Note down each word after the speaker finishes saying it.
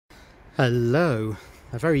Hello,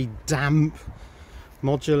 a very damp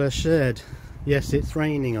modular shed. Yes, it's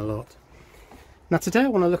raining a lot. Now today I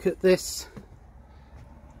want to look at this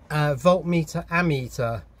Voltmeter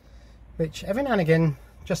Ammeter, which every now and again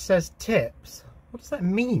just says tips. What does that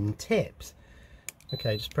mean, tips?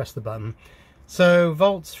 Okay, just press the button. So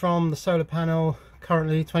volts from the solar panel,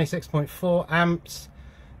 currently 26.4 amps,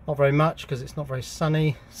 not very much because it's not very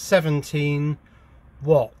sunny, 17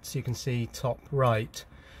 watts, you can see top right.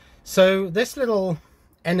 So this little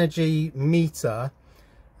energy meter,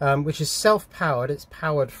 which is self-powered, it's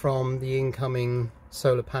powered from the incoming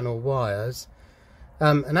solar panel wires,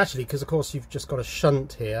 and actually, because of course you've just got a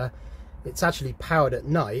shunt here, it's actually powered at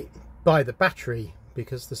night by the battery,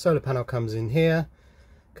 because the solar panel comes in here,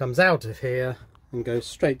 comes out of here and goes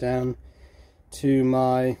straight down to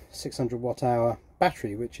my 600 watt hour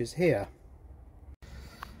battery, which is here.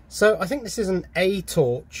 So I think this is an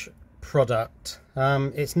A-torch product.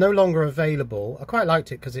 It's no longer available. I quite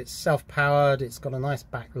liked it because it's self-powered, it's got a nice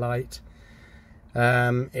backlight,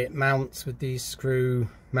 it mounts with these screw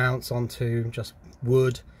mounts onto just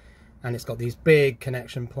wood, and it's got these big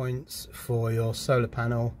connection points for your solar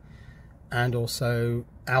panel and also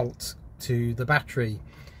out to the battery.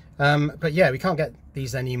 But yeah, we can't get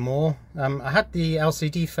these anymore. I had the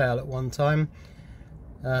LCD fail at one time.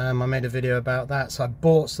 I made a video about that, so I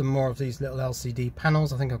bought some more of these little LCD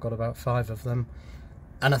panels. I think I've got about 5 of them,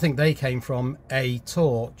 and I think they came from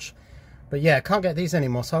A-torch. But yeah, I can't get these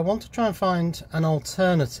anymore, so I want to try and find an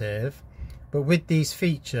alternative, but with these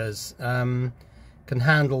features. Can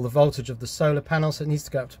handle the voltage of the solar panel, so it needs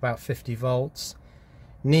to go up to about 50 volts.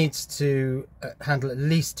 Needs to handle at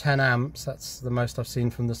least 10 amps, that's the most I've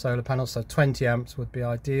seen from the solar panel, so 20 amps would be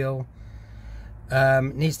ideal.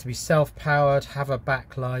 Needs to be self-powered, have a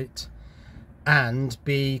backlight, and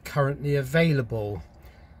be currently available.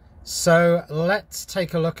 So let's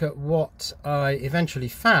take a look at what I eventually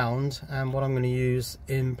found and what I'm going to use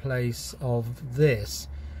in place of this,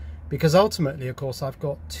 because ultimately, of course, I've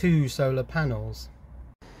got 2 solar panels.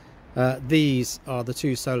 These are the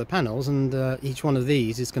 2 solar panels, and each one of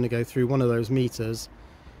these is going to go through one of those meters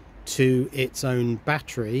to its own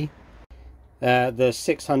battery. The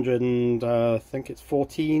 600 and I think it's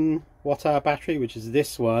 14 watt hour battery, which is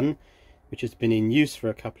this one, which has been in use for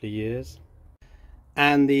a couple of years,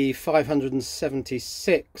 and the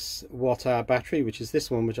 576 watt hour battery, which is this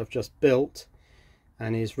one, which I've just built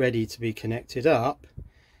and is ready to be connected up,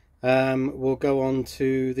 will go on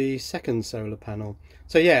to the second solar panel.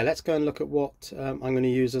 So yeah, let's go and look at what I'm going to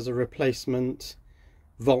use as a replacement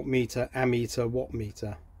voltmeter, ammeter,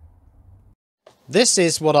 wattmeter. This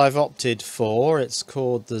is what I've opted for. It's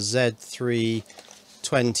called the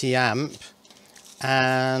Z3-20 amp,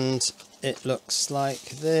 and it looks like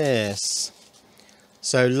this.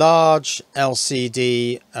 So large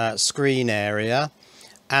LCD screen area,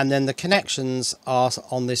 and then the connections are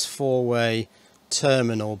on this 4-way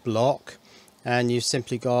terminal block, and you've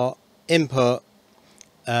simply got input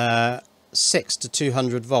 6 to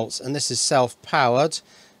 200 volts, and this is self-powered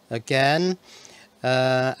again,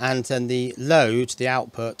 and then the load, the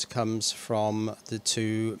output, comes from the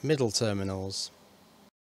 2 middle terminals.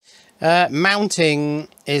 Mounting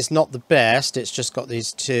is not the best. It's just got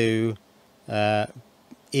these 2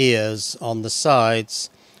 ears on the sides,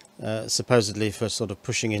 supposedly for sort of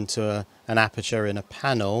pushing into an aperture in a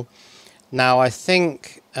panel. Now I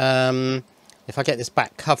think if I get this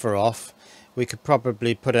back cover off, we could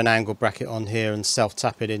probably put an angle bracket on here and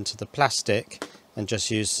self-tap it into the plastic and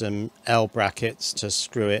just use some L brackets to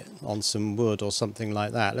screw it on some wood or something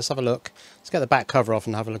like that. Let's have a look. Let's get the back cover off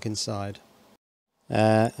and have a look inside.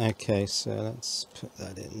 Okay, so let's put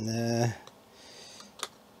that in there.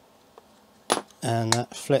 And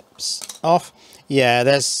that flips off. Yeah,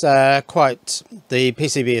 there's the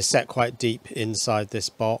PCB is set quite deep inside this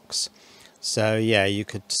box. So yeah, you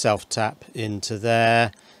could self-tap into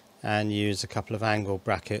there and use a couple of angle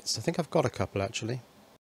brackets. I think I've got a couple actually.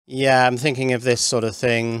 Yeah, I'm thinking of this sort of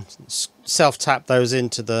thing. Self-tap those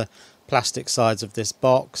into the plastic sides of this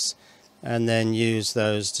box, and then use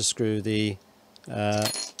those to screw the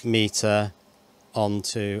meter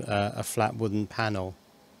onto a flat wooden panel.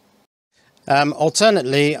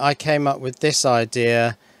 Alternately, I came up with this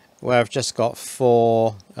idea where I've just got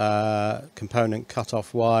 4 component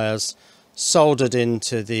cut-off wires soldered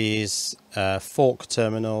into these fork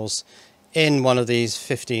terminals in one of these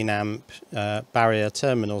 15 amp barrier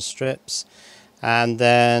terminal strips, and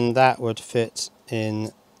then that would fit in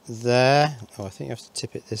there. Oh, I think you have to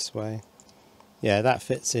tip it this way. Yeah, that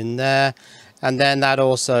fits in there, and then that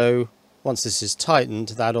also, once this is tightened,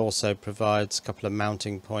 that also provides a couple of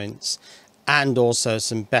mounting points and also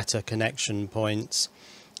some better connection points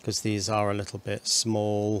because these are a little bit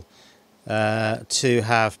small to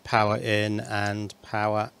have power in and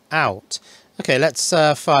power out. Okay, let's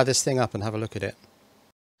fire this thing up and have a look at it.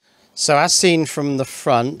 So as seen from the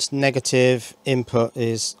front, negative input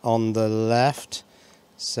is on the left.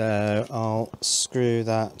 So I'll screw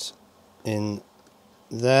that in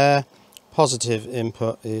there. Positive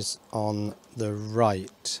input is on the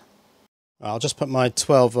right. I'll just put my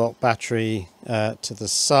 12 volt battery to the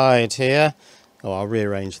side here. Oh, I'll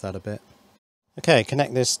rearrange that a bit. Okay,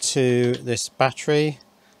 connect this to this battery.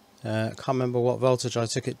 Can't remember what voltage I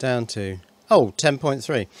took it down to. Oh,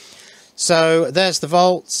 10.3. So there's the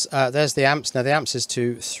volts, there's the amps. Now the amps is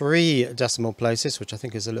to 3 decimal places, which I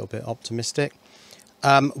think is a little bit optimistic.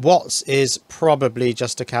 Watts is probably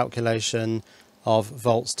just a calculation of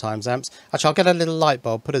volts times amps. Actually, I'll get a little light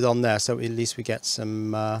bulb, put it on there, so at least we get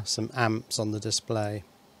some amps on the display.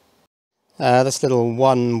 This little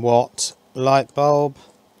 1 watt light bulb,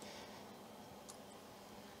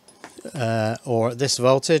 or at this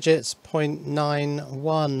voltage it's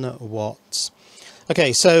 0.91 watts.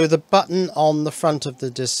 Okay, so the button on the front of the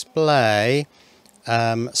display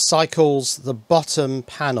cycles the bottom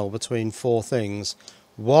panel between 4 things: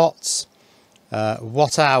 watts,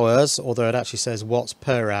 watt hours, although it actually says watts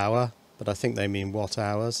per hour, but I think they mean watt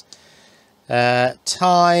hours.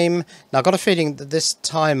 Time. Now I've got a feeling that this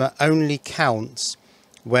timer only counts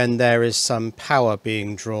when there is some power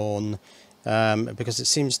being drawn, because it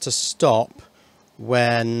seems to stop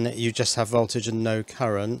when you just have voltage and no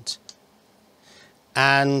current.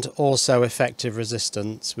 And also effective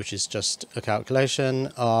resistance, which is just a calculation,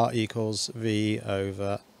 R equals V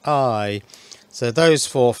over I. So those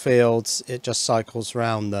 4 fields, it just cycles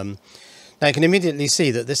round them. Now you can immediately see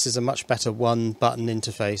that this is a much better 1 button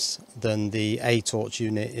interface than the A-torch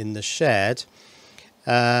unit in the shed.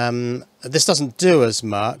 This doesn't do as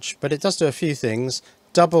much, but it does do a few things.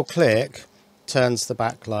 Double click turns the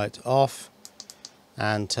backlight off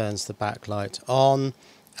and turns the backlight on.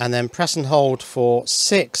 And then press and hold for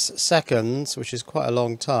 6 seconds, which is quite a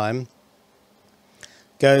long time,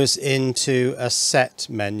 goes into a set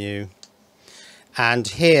menu. And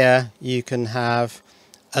here you can have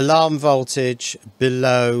alarm voltage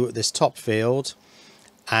below this top field,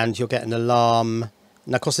 and you'll get an alarm.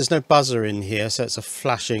 Now of course there's no buzzer in here, so it's a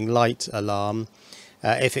flashing light alarm.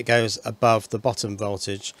 If it goes above the bottom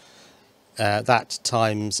voltage, that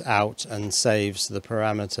times out and saves the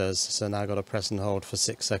parameters. So now I've got to press and hold for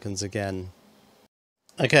 6 seconds again.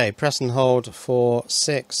 Okay, press and hold for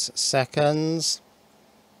 6 seconds,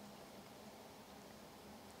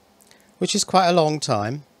 which is quite a long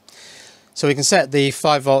time. So we can set the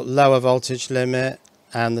 5 volt lower voltage limit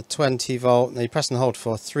and the 20 volt. Now you press and hold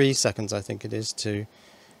for 3 seconds, I think it is, to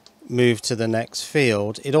move to the next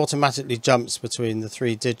field. It automatically jumps between the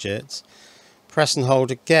 3 digits. Press and hold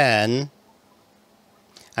again,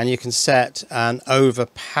 and you can set an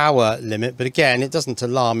overpower limit, but again it doesn't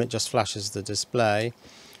alarm, it just flashes the display.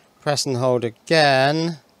 Press and hold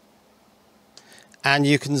again, and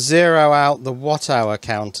you can zero out the watt hour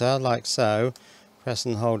counter like so. Press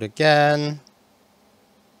and hold again,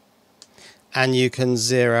 and you can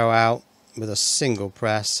zero out with a single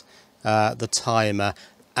press the timer.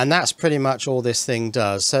 And that's pretty much all this thing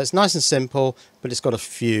does. So it's nice and simple, but it's got a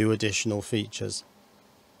few additional features.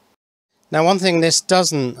 Now one thing this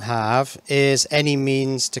doesn't have is any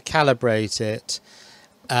means to calibrate it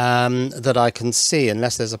that I can see,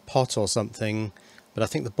 unless there's a pot or something, but I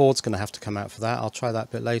think the board's going to have to come out for that. I'll try that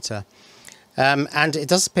a bit later. And it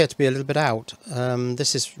does appear to be a little bit out.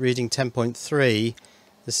 This is reading 10.3,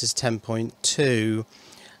 this is 10.2.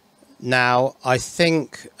 Now I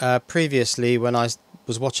think previously when I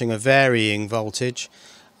was watching a varying voltage,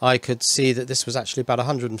 I could see that this was actually about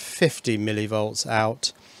 150 millivolts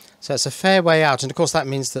out. So it's a fair way out, and of course that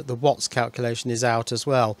means that the watts calculation is out as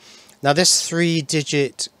well. Now this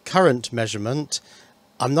 3-digit current measurement,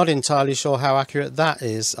 I'm not entirely sure how accurate that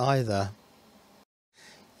is either.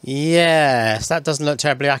 Yes, that doesn't look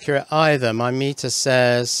terribly accurate either. My meter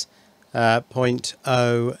says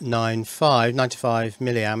 0.095, 95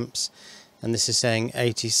 milliamps, and this is saying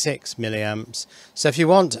 86 milliamps. So if you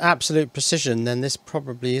want absolute precision, then this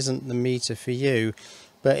probably isn't the meter for you.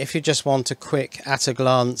 But if you just want a quick at a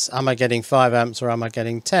glance, am I getting 5 amps or am I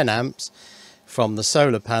getting 10 amps from the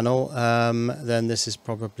solar panel, then this is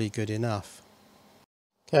probably good enough.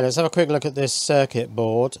 Okay, let's have a quick look at this circuit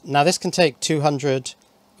board. Now this can take 200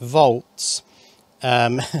 volts.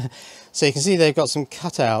 So you can see they've got some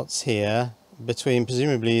cutouts here between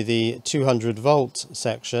presumably the 200 volt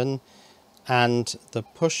section and the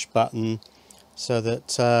push button, so that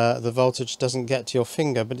the voltage doesn't get to your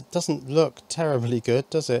finger, but it doesn't look terribly good,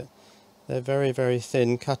 does it? They're very, very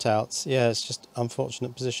thin cutouts. Yeah, it's just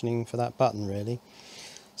unfortunate positioning for that button, really.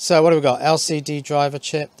 So what have we got? LCD driver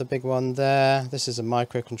chip, the big one there. This is a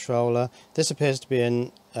microcontroller. This appears to be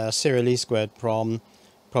in serial E-squared PROM,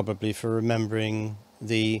 probably for remembering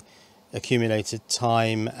the accumulated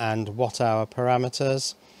time and watt-hour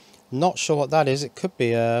parameters. Not sure what that is. It could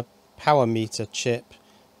be a power meter chip,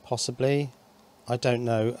 possibly. I don't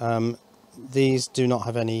know. These do not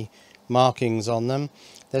have any markings on them.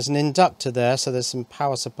 There's an inductor there, so there's some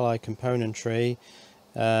power supply componentry.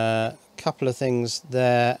 Couple of things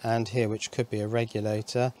there and here which could be a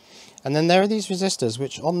regulator, and then there are these resistors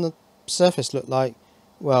which on the surface look like,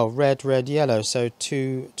 well, red, yellow, so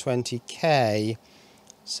 220k,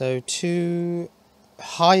 so two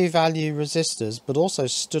high value resistors, but also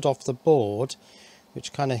stood off the board,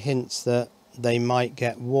 which kind of hints that they might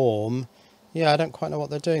get warm. Yeah, I don't quite know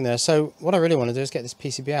what they're doing there. So what I really want to do is get this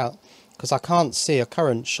PCB out, because I can't see a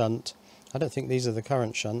current shunt. I don't think these are the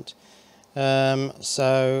current shunt.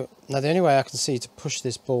 So now the only way I can see to push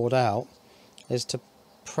this board out is to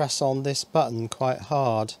press on this button quite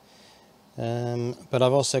hard, but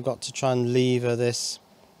I've also got to try and lever this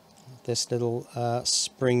little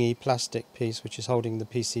springy plastic piece which is holding the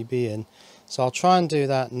PCB in. So I'll try and do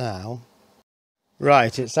that now.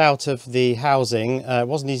 Right, it's out of the housing. It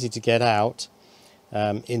wasn't easy to get out.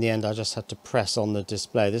 In the end I just had to press on the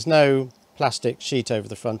display. There's no plastic sheet over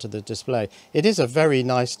the front of the display. It is a very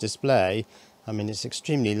nice display. I mean, it's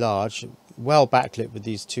extremely large, well backlit with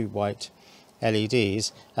these two white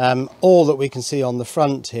LEDs. All that we can see on the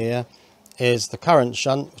front here is the current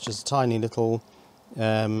shunt, which is a tiny little,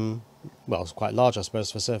 well, it's quite large I suppose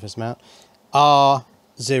for surface mount,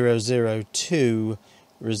 R002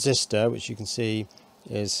 resistor, which you can see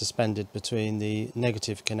is suspended between the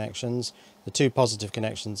negative connections. The two positive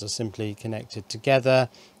connections are simply connected together,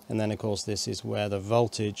 and then of course this is where the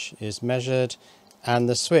voltage is measured, and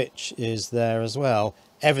the switch is there as well.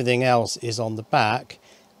 Everything else is on the back,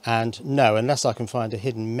 and no, unless I can find a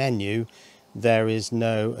hidden menu, there is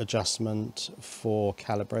no adjustment for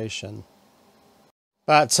calibration.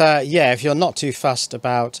 But yeah, if you're not too fussed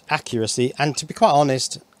about accuracy, and to be quite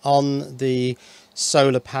honest, on the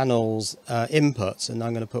solar panels inputs, and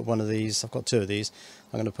I'm going to put one of these, I've got two of these,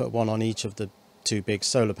 I'm going to put one on each of the two big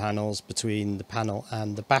solar panels between the panel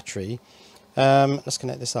and the battery. Let's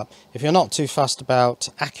connect this up. If you're not too fussed about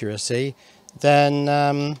accuracy, then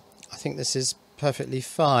I think this is perfectly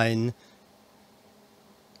fine.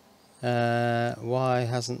 Why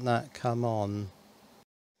hasn't that come on?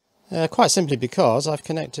 Quite simply because I've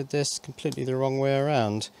connected this completely the wrong way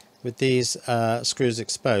around. With these screws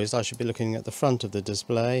exposed, I should be looking at the front of the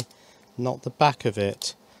display, not the back of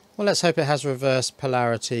it. Well, let's hope it has reverse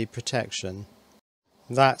polarity protection.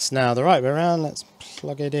 That's now the right way around. Let's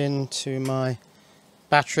plug it into my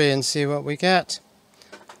battery and see what we get.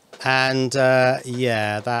 And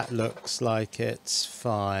yeah, that looks like it's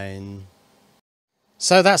fine.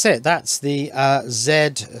 So that's it. That's the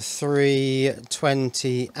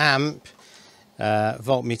Z3-20A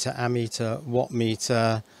voltmeter, ammeter,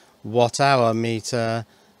 wattmeter, watt-hour meter,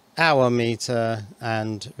 hour meter,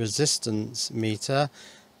 and resistance meter.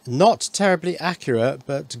 Not terribly accurate,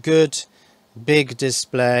 but good, big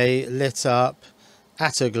display, lit up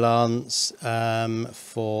at a glance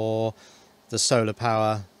for the solar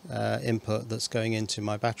power input that's going into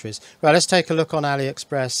my batteries. Right, let's take a look on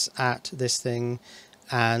AliExpress at this thing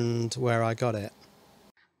and where I got it.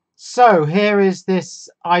 So here is this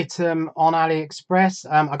item on AliExpress.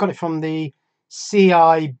 I got it from the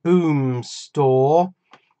CI Boom store,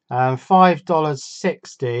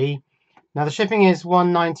 $5.60. Now the shipping is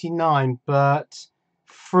 $1.99, but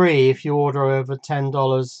free if you order over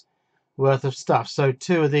 $10 worth of stuff. So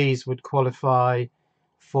two of these would qualify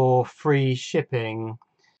for free shipping.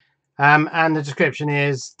 And the description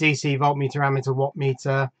is DC voltmeter, ammeter,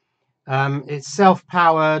 wattmeter. It's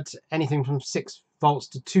self-powered, anything from 6 volts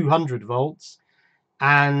to 200 volts,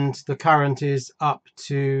 and the current is up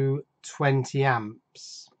to 20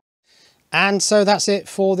 amps. And so that's it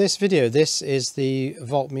for this video. This is the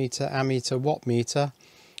voltmeter, ammeter, wattmeter,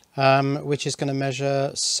 which is going to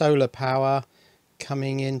measure solar power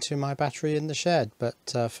coming into my battery in the shed.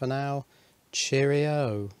 But for now,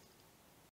 cheerio.